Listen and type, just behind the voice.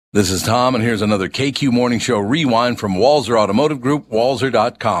This is Tom, and here's another KQ Morning Show rewind from Walser Automotive Group,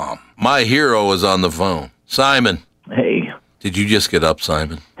 walser.com. My hero is on the phone. Simon. Hey. Did you just get up,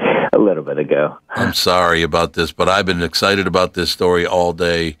 Simon? A little bit ago. I'm sorry about this, but I've been excited about this story all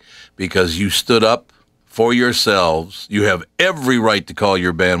day because you stood up for yourselves. You have every right to call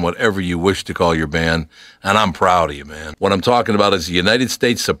your band whatever you wish to call your band, and I'm proud of you, man. What I'm talking about is the United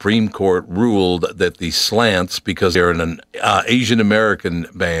States Supreme Court ruled that the Slants, because they're an Asian American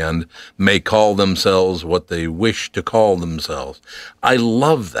band, may call themselves what they wish to call themselves. I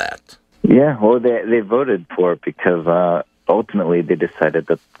love that. Yeah, well, they voted for it because ultimately they decided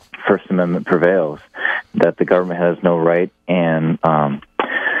that First Amendment prevails, that the government has no right in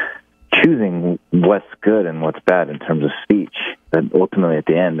choosing what's good and what's bad in terms of speech. That ultimately, at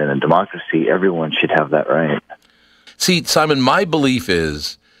the end, in a democracy, everyone should have that right. See, Simon, my belief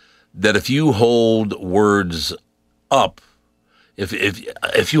is that if you hold words up,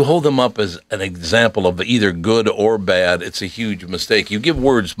 if you hold them up as an example of either good or bad, it's a huge mistake. You give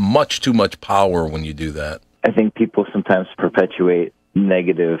words much too much power when you do that. I think people sometimes perpetuate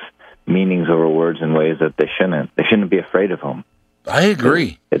negative meanings over words in ways that they shouldn't. They shouldn't be afraid of them. I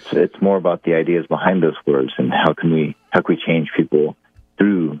agree. It's more about the ideas behind those words and how can we change people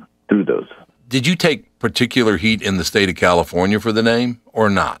through those. Did you take particular heat in the state of California for the name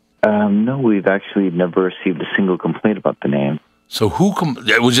or not? No, we've actually never received a single complaint about the name. So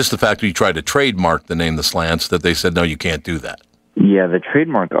it was just the fact that you tried to trademark the name The Slants that they said, no, you can't do that. Yeah, the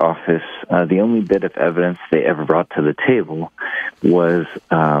trademark office, the only bit of evidence they ever brought to the table was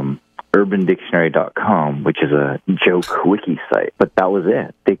UrbanDictionary.com, which is a joke wiki site. But that was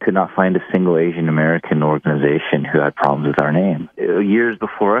it. They could not find a single Asian American organization who had problems with our name. Years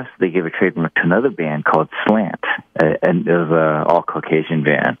before us, they gave a trademark to another band called Slant, and it was an all-Caucasian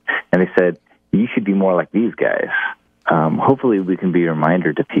band. And they said, you should be more like these guys. Hopefully we can be a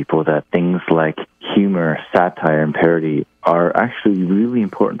reminder to people that things like humor, satire, and parody are actually really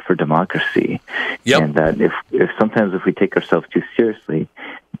important for democracy. Yep. And that if sometimes if we take ourselves too seriously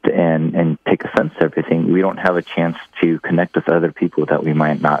and take offense to everything, we don't have a chance to connect with other people that we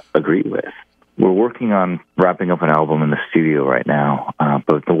might not agree with. We're working on wrapping up an album in the studio right now,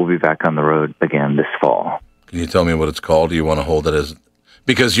 but we'll be back on the road again this fall. Can you tell me what it's called? Do you want to hold it as...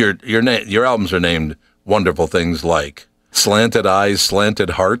 Because your albums are named wonderful things like Slanted Eyes, Slanted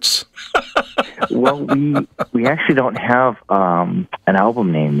Hearts. Well, we actually don't have an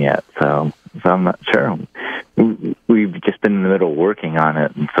album name yet, so I'm not sure. We've just been in the middle of working on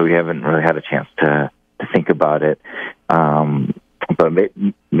it, and so we haven't really had a chance to think about it. But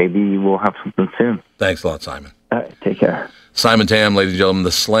maybe we'll have something soon. Thanks a lot, Simon. All right, take care. Simon Tam, ladies and gentlemen,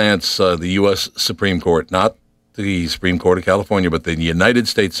 the Slants, the U.S. Supreme Court, not the Supreme Court of California, but the United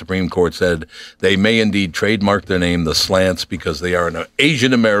States Supreme Court said they may indeed trademark their name, the Slants, because they are an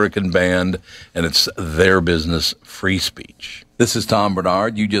Asian American band, and it's their business, free speech. This is Tom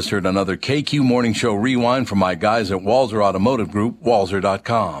Bernard. You just heard another KQ Morning Show rewind from my guys at Walser Automotive Group,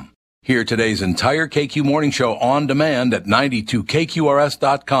 walser.com. Hear today's entire KQ Morning Show on demand at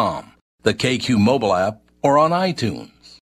 92KQRS.com, the KQ mobile app, or on iTunes.